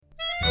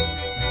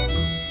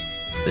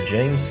the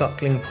James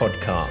Suckling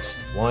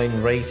Podcast.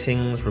 Wine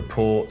ratings,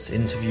 reports,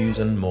 interviews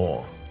and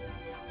more.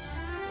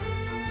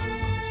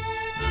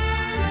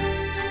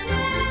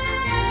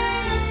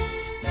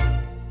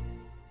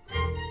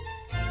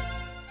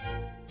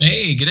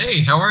 Hey,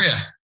 g'day. How are you?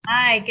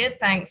 Hi, good,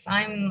 thanks.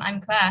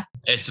 I'm Claire.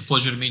 It's a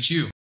pleasure to meet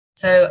you.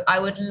 So I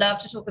would love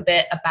to talk a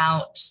bit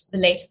about the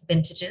latest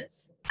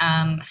vintages,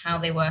 how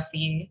they were for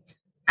you,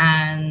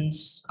 and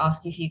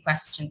ask you a few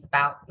questions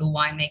about your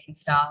winemaking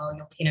style,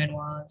 your Pinot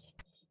Noirs,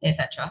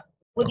 etc.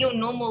 With your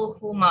normal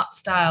hallmark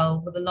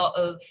style, with a lot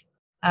of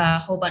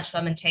whole bunch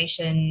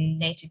fermentation,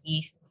 native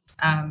yeasts,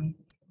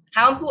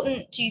 how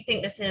important do you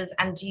think this is?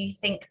 And do you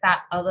think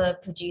that other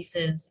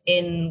producers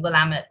in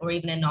Willamette or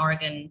even in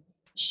Oregon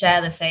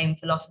share the same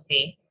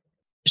philosophy?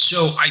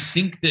 So I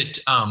think that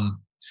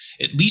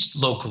at least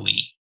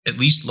locally,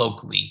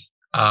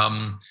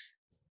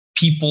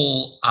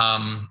 people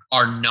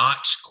are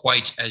not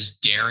quite as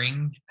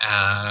daring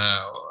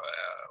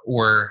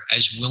or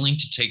as willing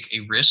to take a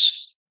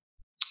risk,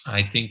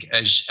 I think,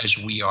 as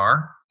we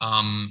are.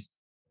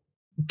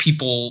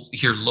 People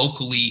here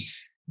locally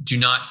do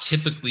not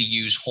typically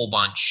use whole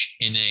bunch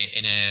in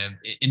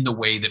the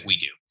way that we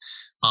do.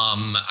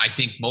 I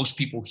think most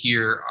people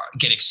here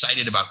get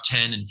excited about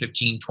 10 and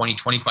 15, 20,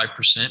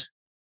 25%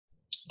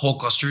 whole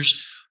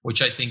clusters,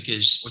 which I think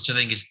is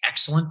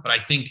excellent, but I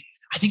think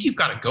you've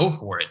got to go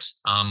for it.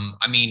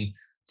 I mean,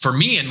 for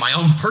me and my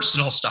own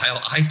personal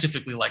style, I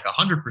typically like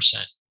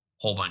 100%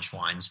 whole bunch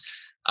wines.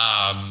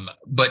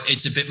 But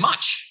it's a bit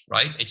much,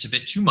 right? It's a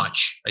bit too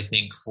much, I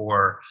think,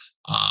 for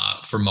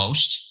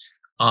most.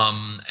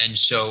 And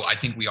so I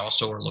think we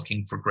also are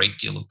looking for a great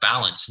deal of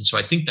balance. And so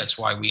I think that's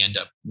why we end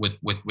up with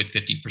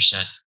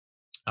 50%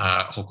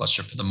 whole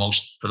cluster for the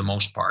most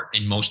part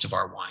in most of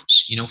our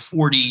wines,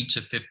 40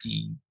 to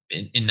 50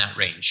 in that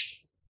range.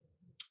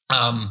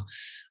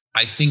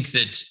 I think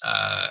that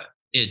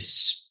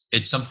it's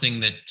something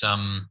that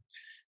I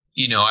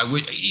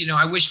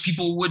wish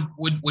people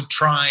would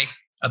try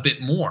a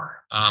bit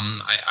more.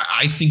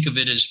 I think of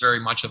it as very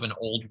much of an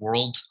old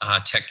world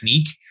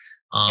technique.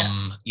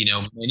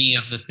 Many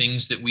of the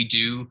things that we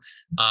do,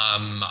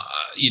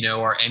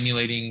 are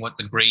emulating what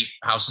the great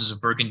houses of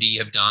Burgundy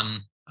have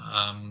done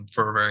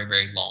for a very,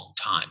 very long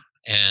time.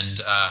 And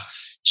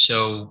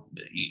so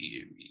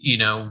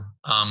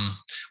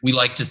we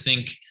like to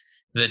think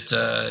that,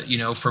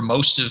 for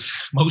most of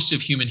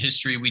human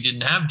history, we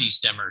didn't have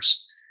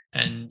destemmers.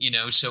 And,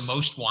 so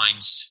most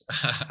wines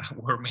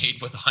were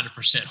made with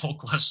 100% whole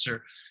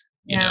cluster,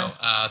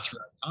 throughout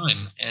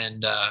time.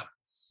 And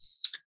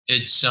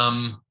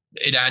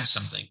it adds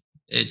something.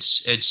 It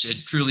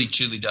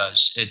truly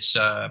does. It's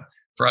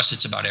for us,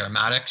 it's about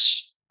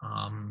aromatics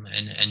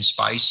and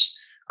spice,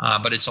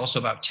 but it's also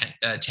about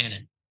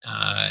tannin.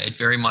 It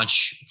very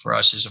much for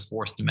us is a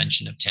fourth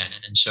dimension of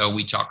tannin. And so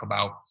we talk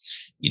about,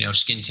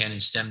 skin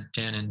tannin, stem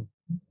tannin,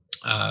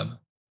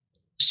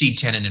 seed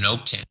tannin, and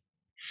oak tannin.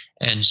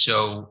 And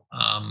so,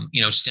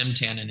 stem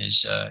tannin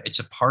is it's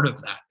a part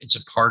of that. It's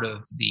a part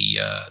of the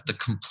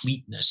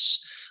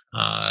completeness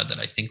that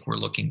I think we're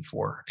looking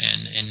for,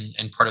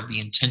 and part of the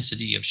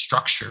intensity of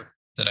structure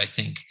that I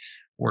think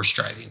we're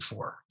striving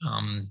for.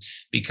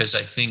 Because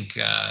I think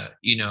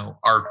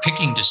our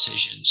picking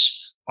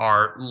decisions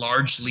are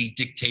largely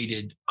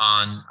dictated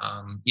on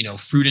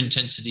fruit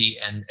intensity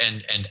and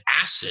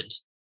acid.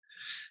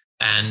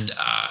 And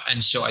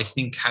so I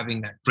think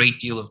having that great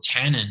deal of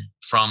tannin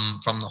from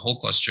the whole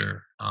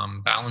cluster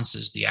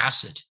balances the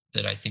acid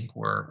that I think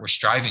we're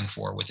striving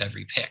for with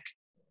every pick.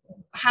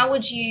 How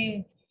would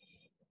you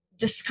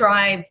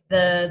describe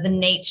the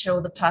nature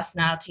or the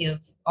personality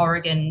of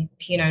Oregon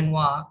Pinot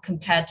Noir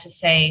compared to,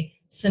 say,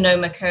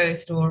 Sonoma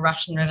Coast or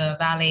Russian River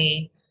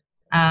Valley?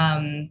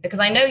 Because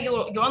I know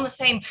you're on the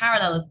same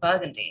parallel as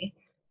Burgundy,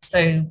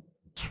 so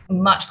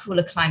much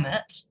cooler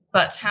climate.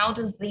 But how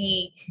does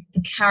the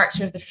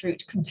character of the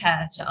fruit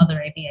compare to other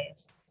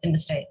AVAs in the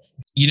States?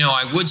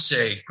 I would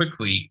say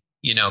quickly,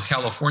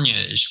 California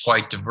is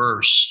quite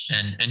diverse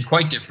and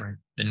quite different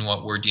than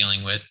what we're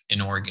dealing with in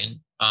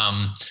Oregon.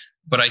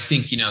 But I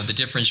think, the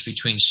difference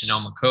between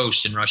Sonoma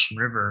Coast and Russian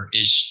River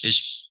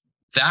is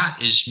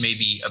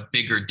maybe a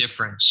bigger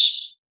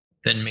difference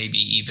than maybe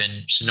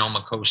even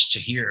Sonoma Coast to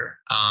here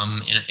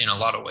in a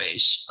lot of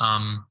ways.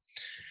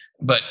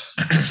 But,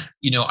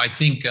 I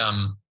think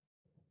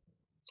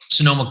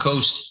Sonoma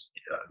Coast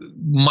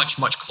much,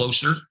 much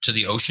closer to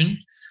the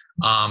ocean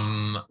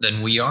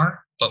than we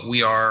are, but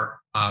we are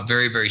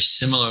very, very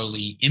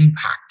similarly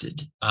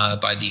impacted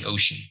by the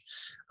ocean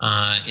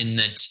in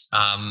that,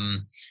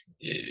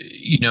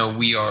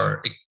 we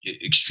are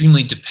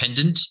extremely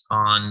dependent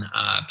on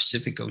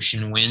Pacific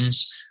Ocean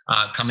winds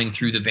coming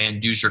through the Van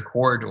Duzer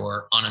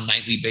corridor on a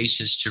nightly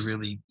basis to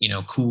really,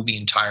 cool the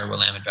entire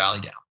Willamette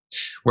Valley down.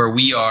 Where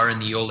we are in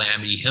the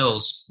Yosemite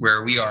Hills,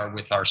 where we are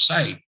with our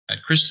site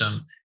at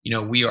Cristom,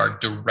 we are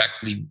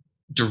directly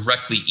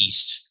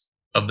east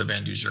of the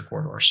Van Duzer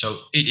corridor. So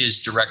it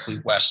is directly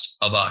west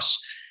of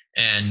us.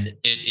 And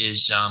it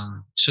is,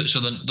 so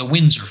the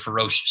winds are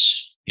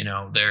ferocious,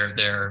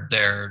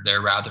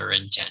 they're rather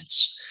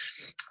intense.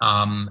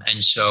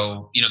 And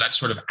so, that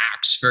sort of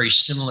acts very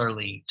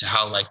similarly to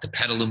how like the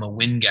Petaluma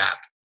wind gap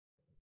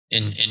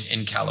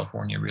in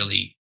California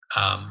really,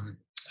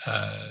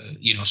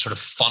 sort of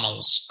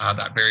funnels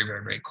that very,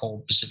 very, very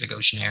cold Pacific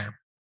Ocean air.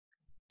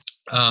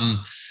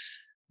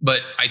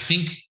 But I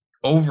think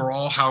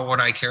overall, how would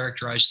I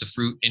characterize the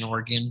fruit in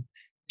Oregon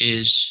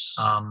is,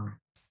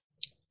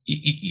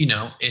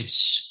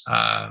 it's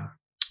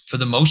for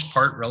the most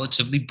part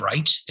relatively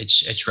bright.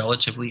 It's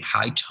relatively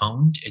high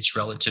toned. It's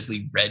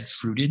relatively red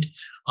fruited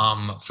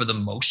for the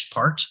most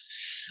part.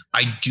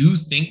 I do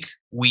think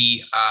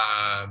we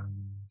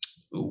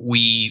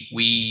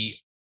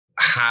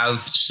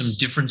have some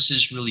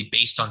differences really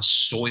based on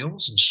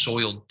soils and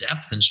soil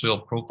depth and soil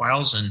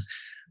profiles. And,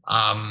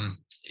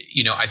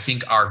 I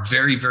think our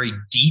very, very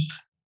deep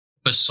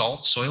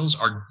basalt soils,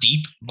 our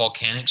deep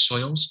volcanic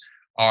soils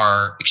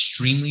are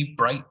extremely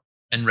bright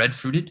and red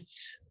fruited,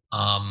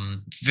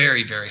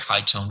 very, very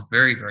high toned,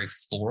 very, very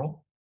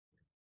floral.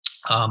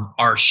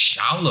 Our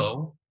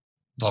shallow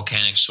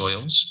volcanic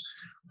soils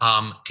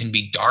can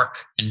be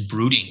dark and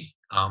brooding,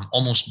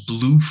 almost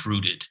blue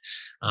fruited.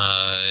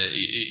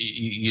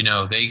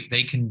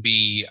 They can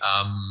be,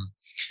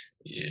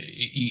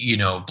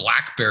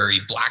 blackberry,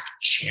 black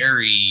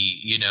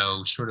cherry,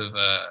 sort of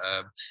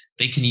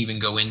they can even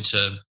go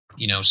into,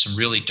 some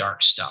really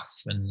dark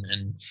stuff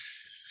and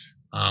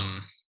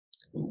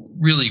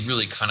really,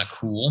 really kind of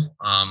cool.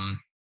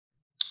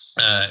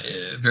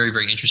 Very,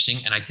 very interesting.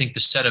 And I think the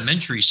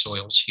sedimentary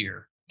soils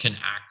here can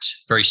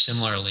act very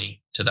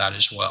similarly to that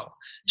as well.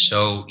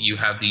 So you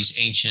have these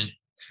ancient,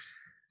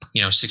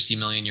 60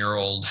 million year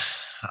old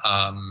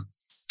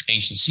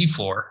ancient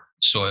seafloor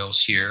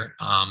soils here,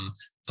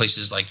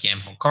 places like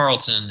Yamhill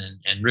Carlton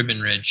and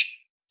Ribbon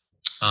Ridge,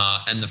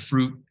 and the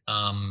fruit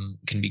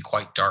can be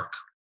quite dark.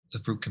 The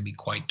fruit can be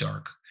quite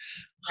dark.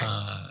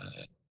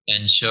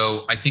 And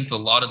so I think a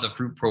lot of the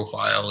fruit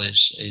profile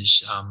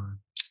is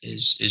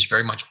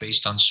very much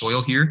based on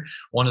soil here.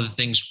 One of the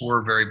things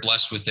we're very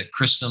blessed with at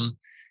Cristom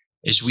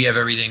is we have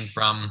everything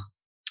from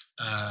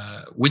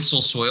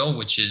Witzel soil,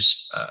 which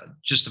is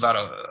just about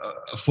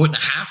a foot and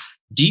a half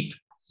deep.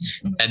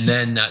 And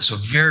then, so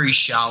very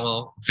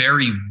shallow,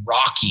 very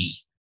rocky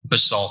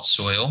basalt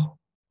soil.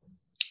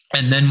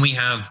 And then we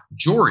have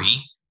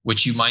Gerrie,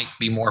 which you might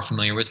be more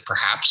familiar with,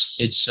 perhaps.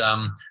 It's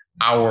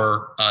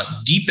our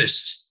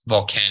deepest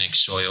volcanic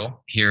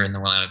soil here in the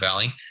Willamette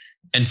Valley.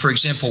 And for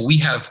example, we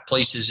have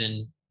places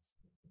in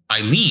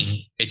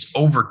Eileen, it's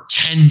over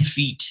 10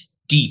 feet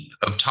deep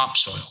of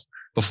topsoil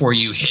before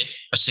you hit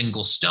a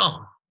single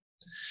stone.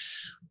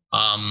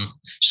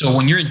 So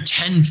when you're in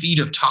 10 feet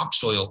of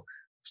topsoil,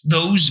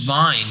 those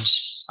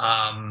vines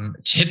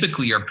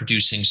typically are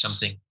producing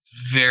something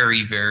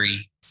very,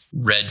 very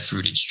red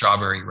fruited,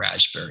 strawberry,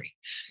 raspberry.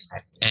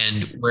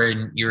 And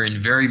when you're in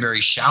very, very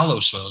shallow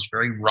soils,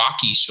 very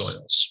rocky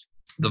soils,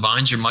 the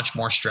vines are much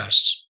more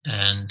stressed,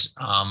 and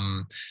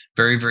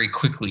very, very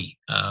quickly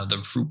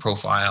the fruit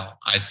profile,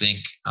 I think,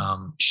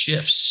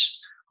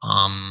 shifts.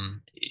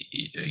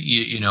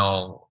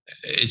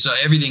 It's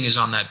everything is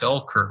on that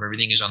bell curve.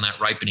 Everything is on that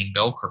ripening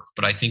bell curve,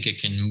 but I think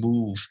it can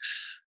move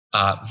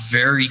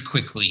very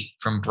quickly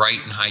from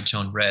bright and high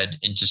toned red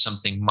into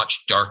something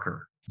much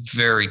darker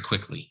very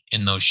quickly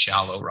in those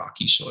shallow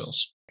rocky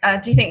soils.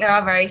 Do you think there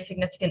are very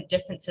significant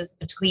differences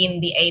between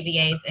the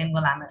AVAs in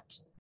Willamette?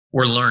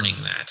 We're learning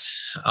that.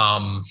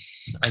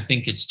 I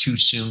think it's too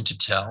soon to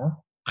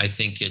tell. I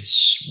think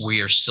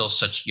we are still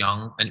such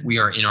young, and we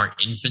are in our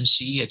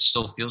infancy. It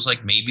still feels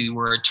like maybe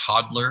we're a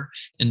toddler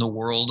in the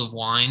world of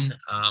wine.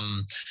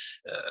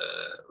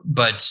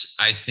 But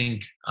I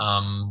think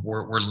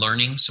we're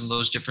learning some of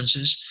those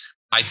differences.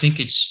 I think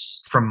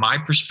it's, from my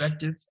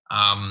perspective,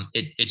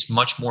 it's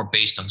much more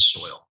based on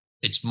soil.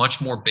 It's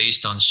much more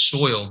based on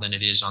soil than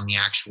it is on the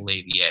actual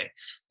AVA.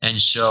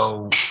 And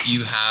so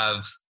you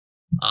have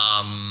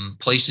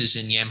places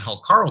in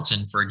Yamhill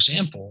Carlton, for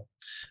example,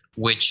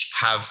 which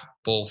have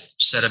both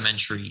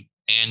sedimentary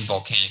and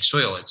volcanic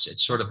soil.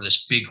 It's sort of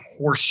this big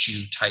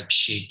horseshoe type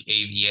shaped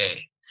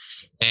AVA.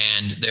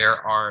 And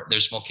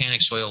there's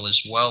volcanic soil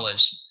as well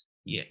as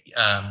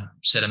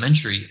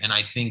sedimentary. And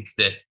I think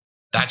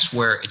that's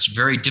where it's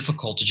very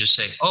difficult to just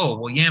say, oh,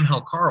 well,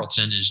 Yamhill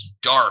Carlton is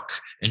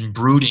dark and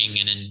brooding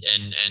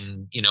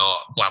and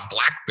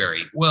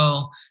blackberry.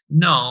 Well,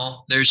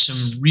 no, there's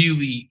some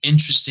really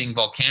interesting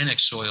volcanic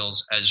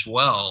soils as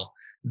well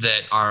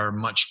that are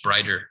much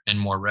brighter and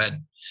more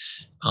red.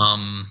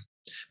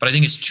 But I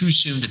think it's too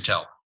soon to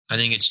tell. I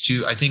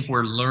think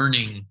we're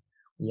learning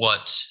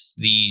what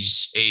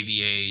these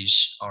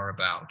AVAs are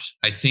about.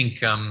 I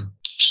think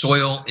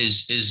soil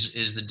is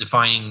the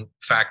defining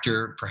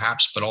factor,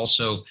 perhaps, but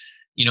also,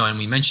 and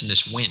we mentioned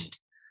this wind.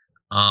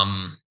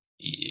 I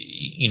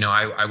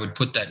would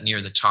put that near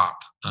the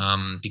top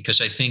because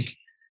I think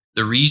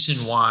the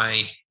reason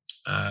why,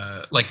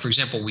 like for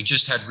example, we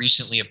just had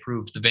recently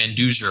approved the Van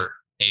Duzer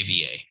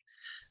AVA,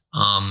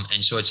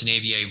 and so it's an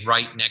AVA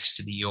right next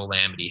to the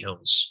Yosemite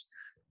Hills.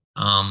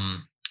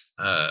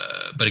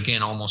 But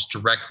again, almost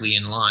directly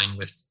in line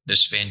with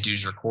this Van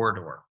Duzer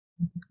corridor.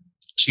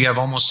 So you have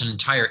almost an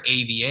entire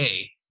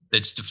AVA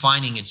that's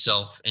defining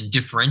itself and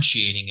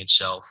differentiating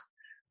itself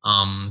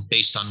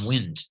based on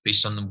wind,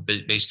 based on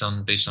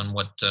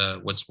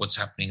what's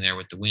happening there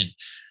with the wind.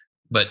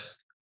 But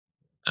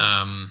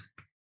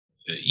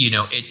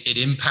it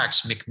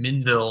impacts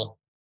McMinnville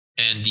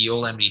and the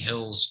Yosemite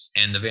Hills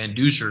and the Van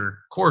Duzer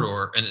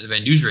corridor and the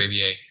Van Duzer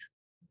AVA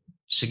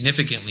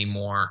significantly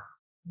more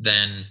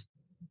than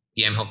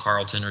the Yamhill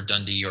Carlton or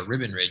Dundee or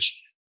Ribbon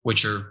Ridge,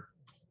 which are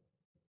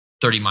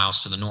 30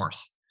 miles to the north.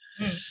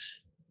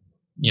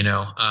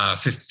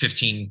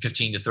 15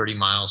 to 30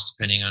 miles,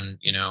 depending on,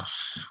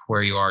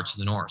 where you are to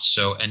the north.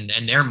 So, and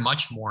they're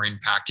much more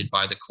impacted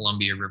by the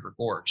Columbia River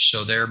Gorge.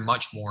 So they're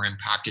much more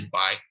impacted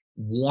by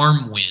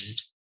warm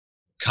wind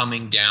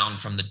coming down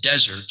from the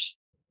desert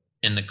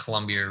in the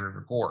Columbia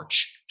River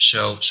Gorge.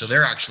 So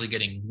they're actually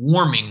getting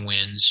warming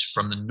winds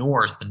from the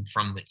north and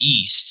from the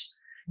east,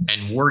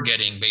 and we're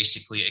getting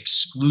basically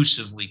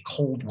exclusively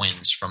cold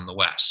winds from the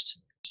west.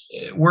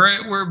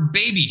 We're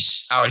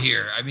babies out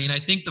here. I mean, I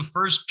think the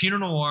first Pinot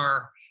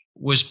Noir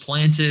was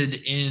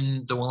planted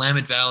in the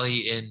Willamette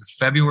Valley in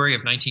February of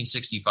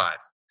 1965.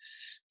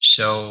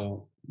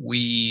 So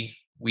we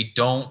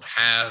don't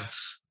have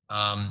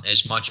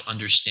as much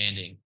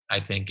understanding, I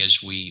think,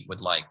 as we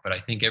would like. But I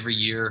think every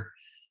year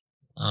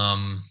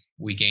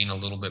we gain a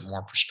little bit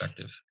more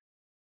perspective.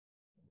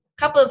 A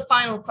couple of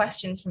final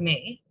questions from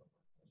me.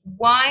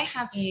 Why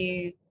have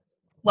you,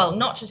 well,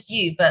 not just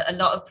you, but a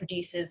lot of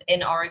producers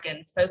in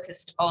Oregon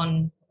focused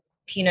on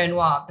Pinot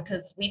Noir?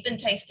 Because we've been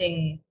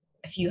tasting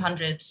a few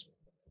hundred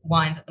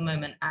wines at the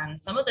moment,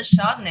 and some of the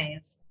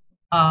Chardonnays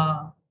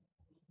are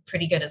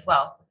pretty good as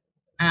well.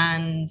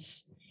 And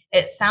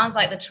it sounds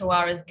like the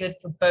terroir is good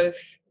for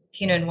both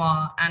Pinot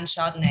Noir and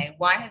Chardonnay.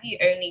 Why have you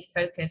only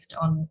focused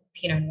on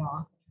Pinot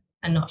Noir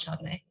and not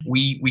Chardonnay?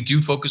 We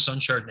do focus on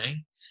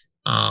Chardonnay.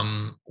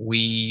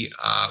 We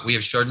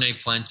have Chardonnay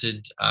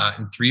planted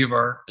in 3 of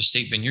our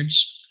estate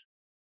vineyards.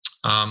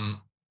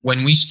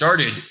 When we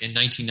started in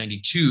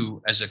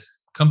 1992 as a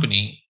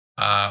company,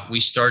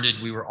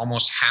 we were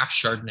almost half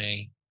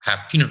Chardonnay,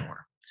 half Pinot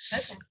Noir.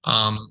 Okay.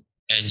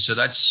 And so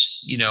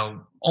that's,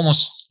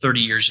 almost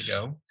 30 years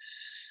ago.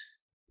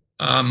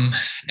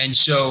 And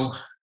so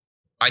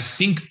I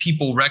think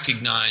people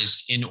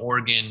recognized in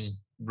Oregon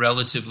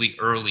relatively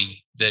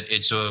early that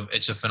it's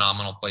a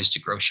phenomenal place to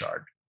grow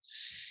Chard.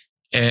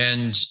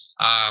 And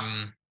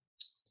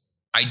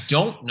I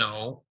don't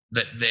know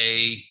that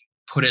they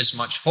put as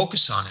much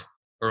focus on it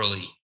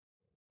early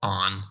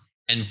on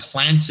and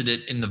planted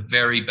it in the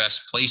very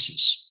best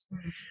places.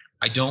 Mm-hmm.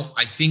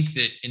 I think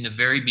that in the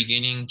very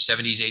beginning,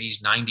 70s,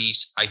 80s,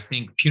 90s, I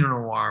think Pinot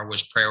Noir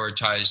was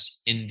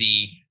prioritized in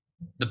the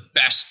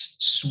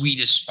best,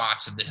 sweetest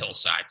spots of the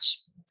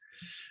hillsides.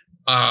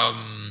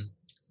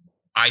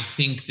 I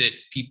think that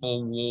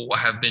people will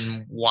have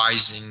been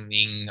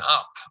wisening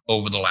up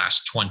over the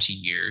last 20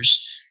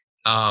 years.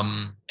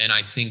 And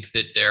I think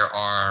that there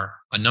are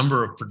a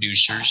number of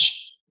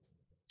producers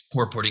who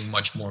are putting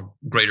much more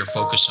greater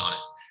focus on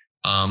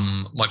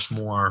it, much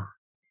more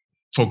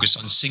focus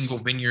on single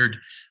vineyard,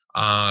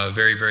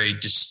 very, very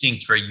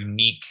distinct, very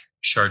unique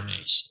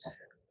Chardonnays.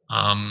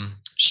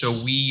 So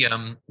we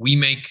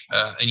make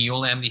an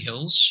Yosemite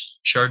Hills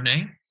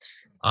Chardonnay.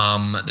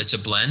 That's a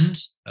blend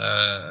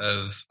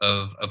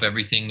of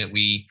everything that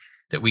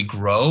we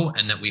grow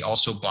and that we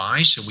also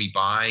buy. So we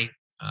buy,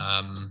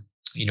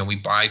 we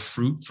buy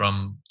fruit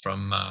from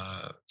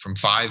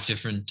 5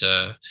 different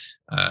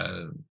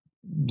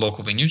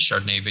local vineyards,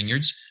 Chardonnay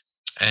vineyards,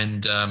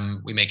 and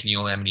we make an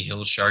Yosemite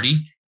Hills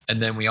Chardonnay.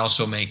 And then we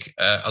also make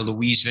a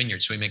Louise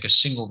vineyard. So we make a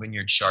single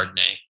vineyard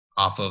Chardonnay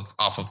off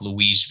of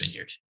Louise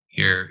vineyard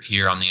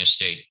here on the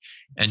estate.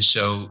 And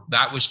so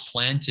that was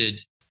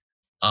planted.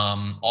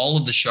 All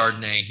of the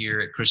Chardonnay here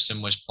at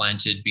Cristom was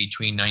planted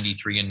between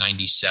 93 and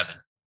 97.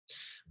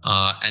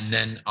 And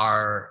then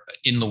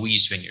in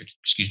Louise vineyard,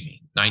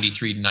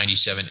 93 to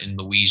 97 in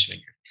Louise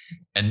vineyard.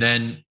 And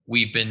then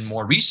we've been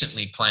more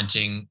recently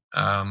planting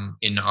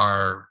in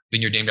our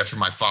vineyard named after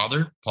my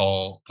father,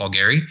 Paul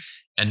Gerrie.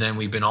 And then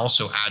we've been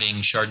also adding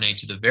Chardonnay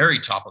to the very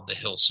top of the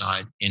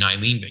hillside in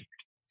Eileen vineyard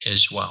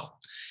as well.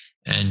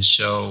 And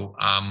so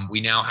we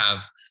now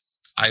have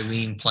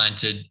Eileen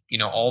planted,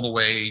 all the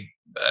way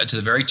to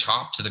the very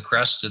top, to the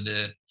crest of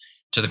the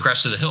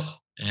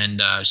hill.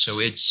 And so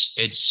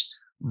it's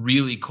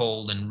really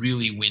cold and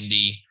really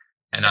windy.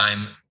 And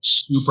I'm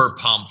super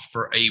pumped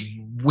for a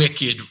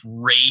wicked,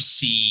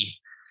 racy,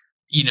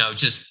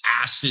 just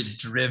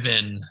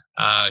acid-driven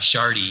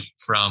Chardonnay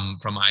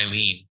from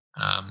Eileen.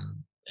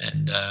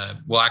 And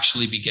we'll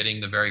actually be getting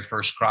the very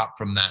first crop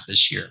from that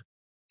this year.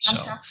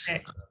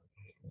 Fantastic. So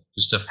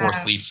just a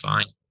fourth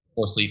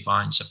leaf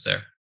vines up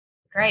there.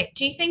 Great.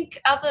 Do you think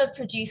other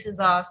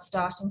producers are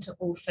starting to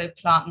also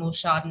plant more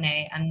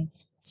Chardonnay and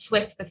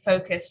shift the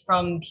focus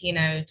from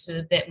Pinot to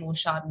a bit more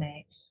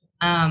Chardonnay?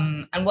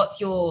 And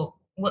what's your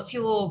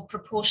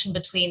proportion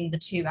between the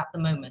two at the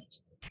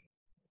moment?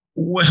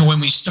 When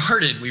we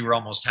started, we were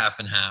almost half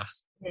and half.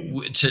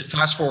 To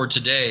fast forward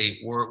today,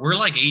 we're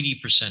like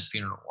 80%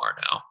 Pinot Noir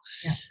now.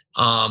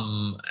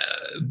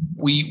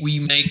 we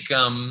make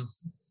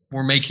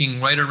we're making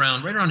right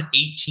around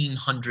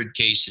 1,800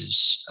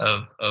 cases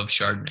of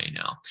Chardonnay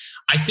now.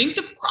 I think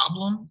the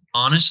problem,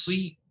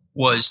 honestly,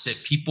 was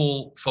that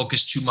people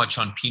focused too much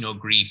on Pinot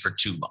Gris for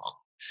too long.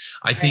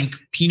 I think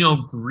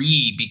Pinot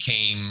Gris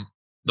became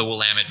the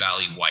Willamette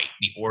Valley white,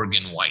 the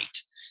Oregon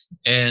white.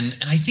 And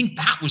I think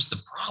that was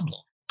the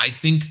problem. I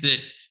think that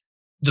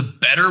the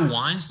better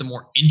wines, the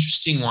more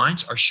interesting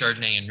wines are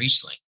Chardonnay and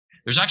Riesling.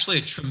 There's actually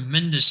a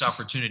tremendous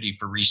opportunity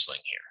for Riesling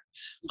here.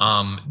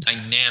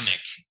 Dynamic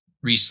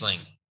Riesling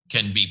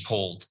can be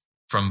pulled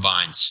from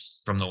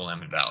vines from the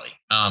Willamette Valley.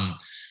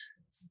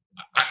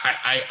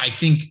 I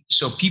think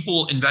so.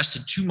 People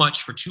invested too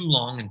much for too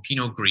long in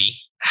Pinot Gris.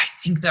 I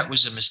think that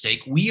was a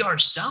mistake. We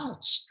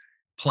ourselves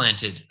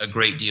planted a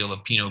great deal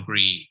of Pinot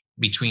Gris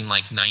between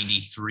like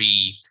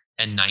 93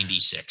 and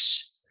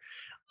 96.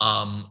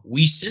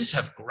 We since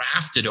have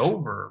grafted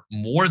over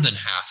more than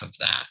half of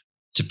that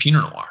to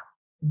Pinot Noir.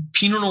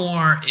 Pinot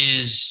Noir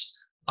is,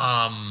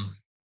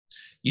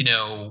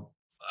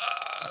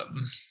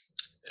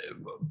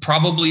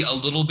 probably a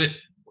little bit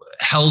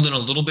held in a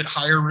little bit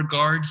higher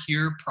regard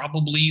here,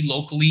 probably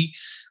locally.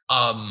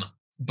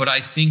 But I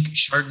think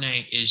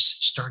Chardonnay is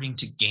starting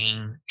to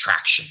gain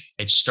traction.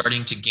 It's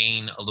starting to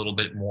gain a little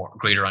bit more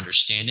greater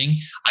understanding.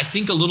 I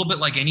think a little bit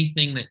like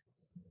anything that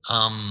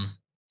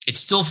it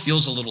still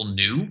feels a little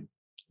new,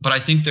 but I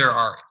think there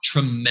are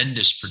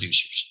tremendous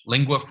producers.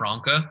 Lingua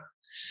Franca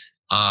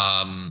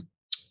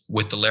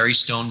with the Larry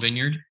Stone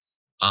Vineyard,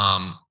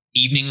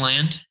 Evening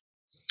Land,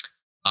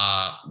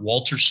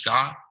 Walter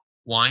Scott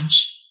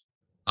Wines,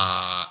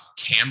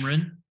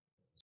 Cameron,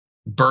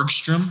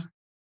 Bergstrom.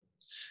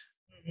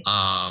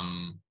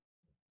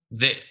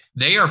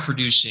 They are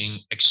producing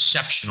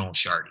exceptional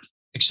Chardonnay.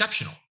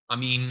 Exceptional. I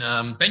mean,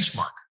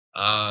 benchmark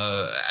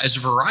as a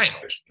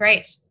varietal.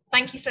 Great.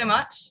 Thank you so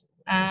much.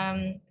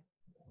 And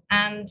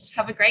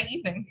have a great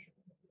evening.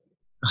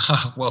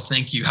 Well,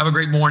 thank you. Have a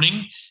great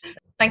morning.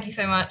 Thank you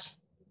so much.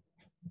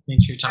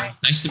 Thanks for your time.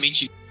 Nice to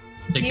meet you.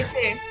 Take care.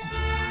 You too.